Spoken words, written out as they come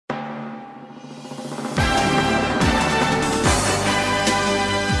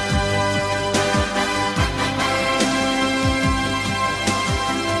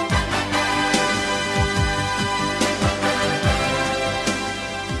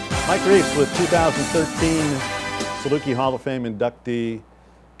Mike Reese with 2013 Saluki Hall of Fame inductee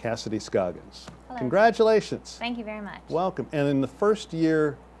Cassidy Scoggins. Hello. Congratulations. Thank you very much. Welcome. And in the first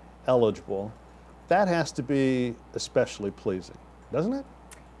year eligible, that has to be especially pleasing, doesn't it?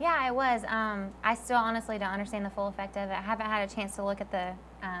 Yeah, it was. I still honestly don't understand the full effect of it. I haven't had a chance to look at the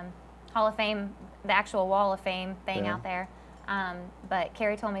Hall of Fame, the actual Wall of Fame thing out there. But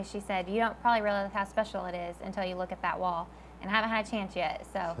Carrie told me, she said, you don't probably realize how special it is until you look at that wall. And I haven't had a chance yet,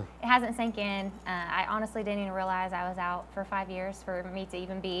 so it hasn't sunk in. I honestly didn't even realize I was out for 5 years for me to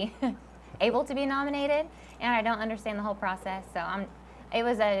even be able to be nominated, and I don't understand the whole process, so it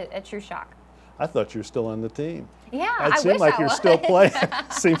was a true shock. I thought you were still on the team. Yeah, it seemed like you're still playing.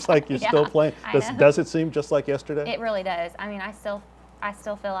 Seems like you're still playing. Does it seem just like yesterday? It really does. I mean, I still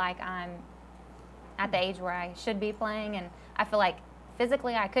feel like I'm at the age where I should be playing, and I feel like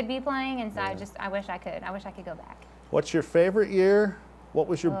physically I could be playing, and so I wish I could. I wish I could go back. What's your favorite year? What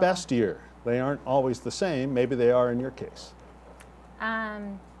was your best year? They aren't always the same. Maybe they are in your case.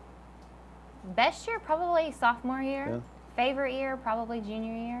 Best year, probably sophomore year. Yeah. Favorite year, probably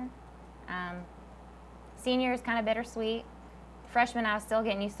junior year. Senior is kind of bittersweet. Freshman, I was still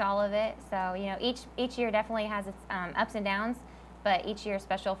getting used to all of it. So, you know, each year definitely has its ups and downs, but each year is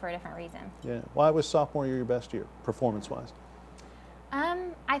special for a different reason. Yeah. Why was sophomore year your best year, performance-wise?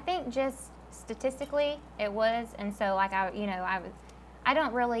 I think just statistically it was, and so like I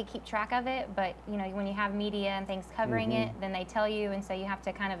don't really keep track of it, but you know, when you have media and things covering it, then they tell you, and so you have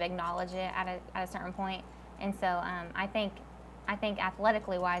to kind of acknowledge it at a certain point. And so I think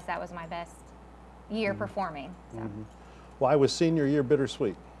athletically wise, that was my best year performing. So. Why was senior year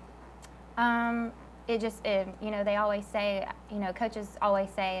bittersweet? You know, they always say, you know, coaches always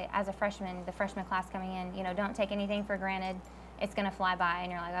say as a freshman, the freshman class coming in, you know, don't take anything for granted. It's going to fly by,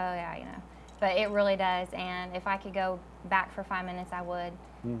 and you're like, oh yeah, you know. But it really does, and if I could go back for 5 minutes, I would.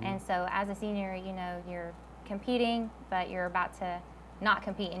 And so as a senior, you know, you're competing, but you're about to not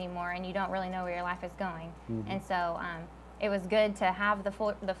compete anymore, and you don't really know where your life is going. And so it was good to have the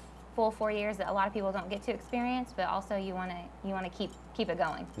full 4 years that a lot of people don't get to experience, but also you want to keep it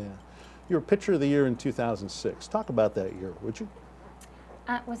going. Yeah. You were Pitcher of the Year in 2006. Talk about that year, would you?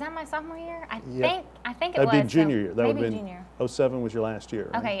 Was that my sophomore year? I think it was. That'd be junior so year. That would have been junior. 07 was your last year.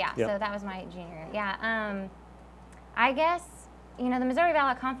 Right? Okay, yeah. So that was my junior year. Yeah. I guess, you know, the Missouri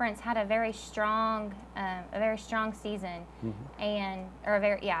Valley Conference had a very strong season, a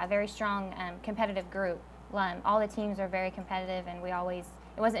very strong competitive group. All the teams are very competitive, and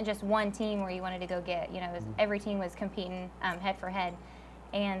it wasn't just one team where you wanted to go get. You know, every team was competing head for head.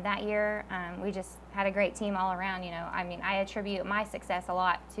 And that year, we just had a great team all around. You know, I mean, I attribute my success a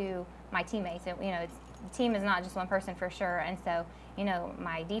lot to my teammates. You know, the team is not just one person for sure. And so, you know,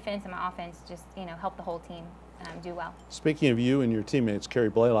 my defense and my offense just, you know, helped the whole team do well. Speaking of you and your teammates, Carrie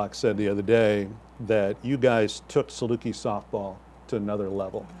Blaylock said the other day that you guys took Saluki softball to another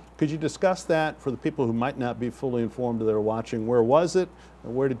level. Could you discuss that for the people who might not be fully informed that are watching? Where was it,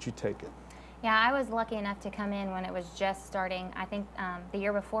 and where did you take it? Yeah, I was lucky enough to come in when it was just starting. I think the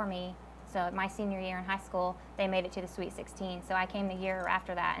year before me, so my senior year in high school, they made it to the Sweet 16. So I came the year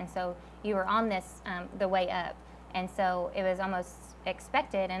after that, and so you were on this the way up, and so it was almost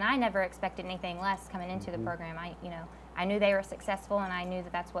expected. And I never expected anything less coming into the program. I knew they were successful, and I knew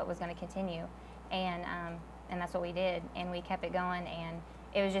that that's what was going to continue, and that's what we did, and we kept it going. And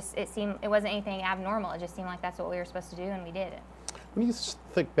it was just it wasn't anything abnormal. It just seemed like that's what we were supposed to do, and we did it. When you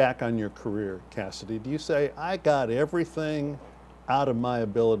think back on your career, Cassidy, do you say, I got everything out of my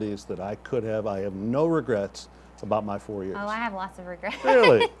abilities that I could have? I have no regrets about my 4 years. Oh, I have lots of regrets.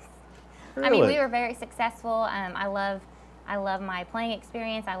 Really? I mean, we were very successful. I love my playing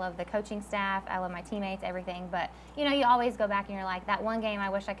experience. I love the coaching staff. I love my teammates, everything. But, you know, you always go back and you're like, that one game, I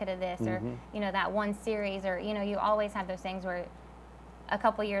wish I could have this, or, you know, that one series, or, you know, you always have those things where a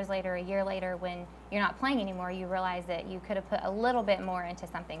couple years later, a year later, when you're not playing anymore, you realize that you could have put a little bit more into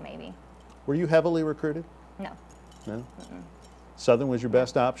something maybe. Were you heavily recruited? No. No? Southern was your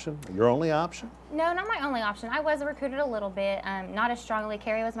best option? Your only option? No, not my only option. I was recruited a little bit, not as strongly.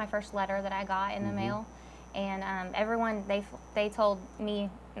 Carrie was my first letter that I got in the mail. And everyone, they told me,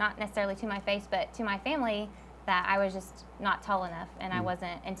 not necessarily to my face, but to my family, that I was just not tall enough and I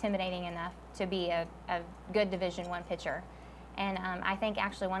wasn't intimidating enough to be a good Division I pitcher. And I think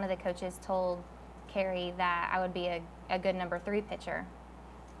actually one of the coaches told Carrie that I would be a good number 3 pitcher.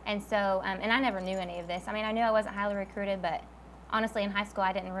 And so, and I never knew any of this. I mean, I knew I wasn't highly recruited, but honestly in high school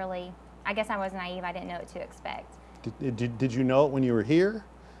I didn't really, I guess I was naive. I didn't know what to expect. Did you know it when you were here,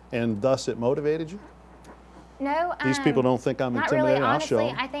 and thus it motivated you? No. These people don't think I'm not intimidating. really, honestly. I'll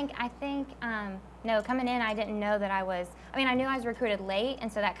show 'em. I think, no, coming in, I didn't know that I was, I mean, I knew I was recruited late,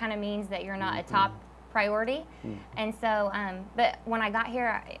 and so that kind of means that you're not a top priority. And so, but when I got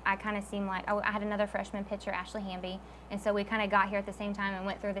here, I kind of seemed like, I had another freshman pitcher, Ashley Hamby, and so we kind of got here at the same time and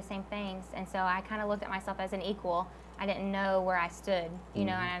went through the same things. And so I kind of looked at myself as an equal. I didn't know where I stood, you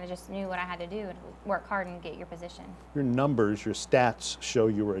know, and I just knew what I had to do, to work hard and get your position. Your numbers, your stats show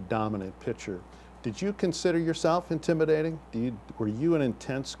you were a dominant pitcher. Did you consider yourself intimidating? Were you an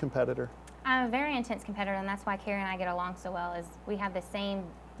intense competitor? I'm a very intense competitor, and that's why Carrie and I get along so well, is we have the same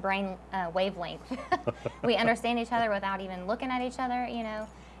brain wavelength. We understand each other without even looking at each other, you know,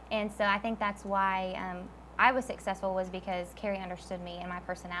 and so I think that's why I was successful, was because Carrie understood me and my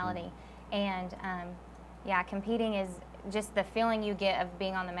personality. And yeah, competing is just the feeling you get of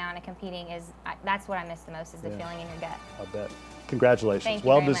being on the mound and competing that's what I miss the most, is the feeling in your gut. I bet. Congratulations. Thank you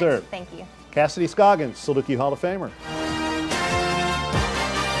well very deserved. much. Thank you. Cassidy Scoggins, Saluki Hall of Famer.